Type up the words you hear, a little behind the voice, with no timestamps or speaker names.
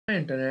Hi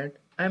Internet,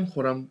 I'm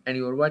Khurram and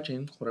you're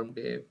watching Khurram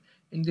Dev.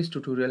 In this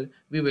tutorial,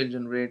 we will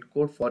generate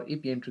code for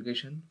API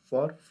integration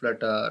for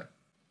Flutter.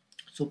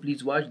 So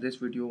please watch this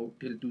video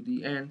till to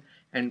the end,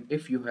 and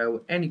if you have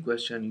any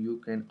question you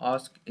can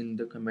ask in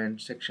the comment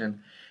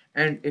section.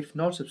 And if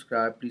not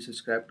subscribed, please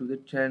subscribe to the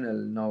channel.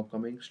 Now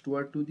coming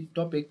toward to the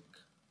topic,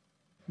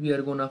 we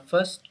are gonna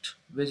first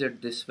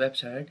visit this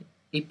website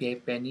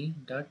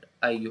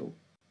apipenny.io.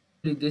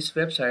 This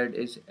website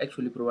is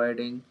actually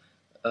providing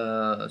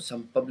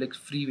some public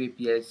free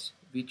APIs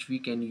which we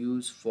can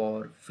use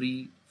for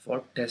free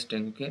for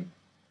testing.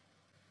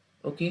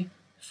 Okay,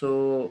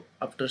 so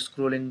after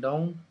scrolling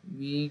down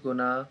we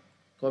gonna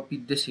copy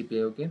this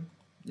API. Okay,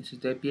 this is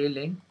the API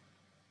link,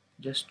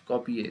 just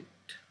copy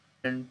it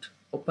and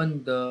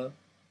open the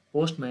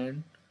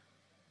Postman,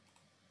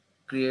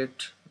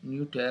 create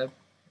new tab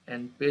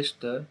and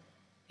paste the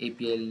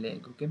API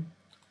link. Okay,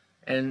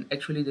 and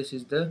actually this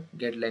is the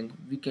get link.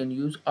 We can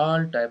use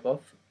all type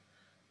of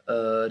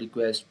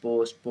request,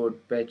 post,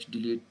 put, patch,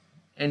 delete,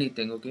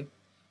 anything.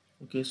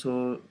 Okay,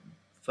 so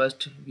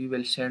first we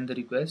will send the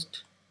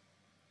request.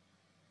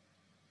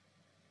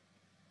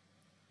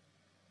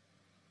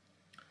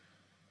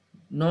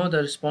 Now the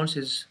response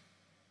is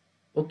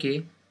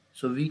okay,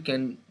 so we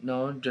can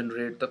now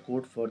generate the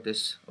code for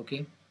this.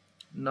 Okay,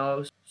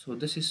 now so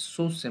this is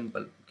so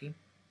simple. Okay,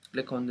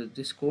 click on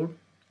this code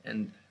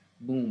and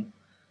boom,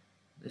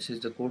 this is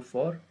the code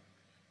for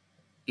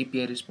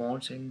API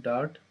response in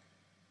Dart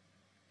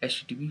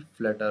HTTP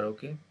Flutter.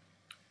 Okay,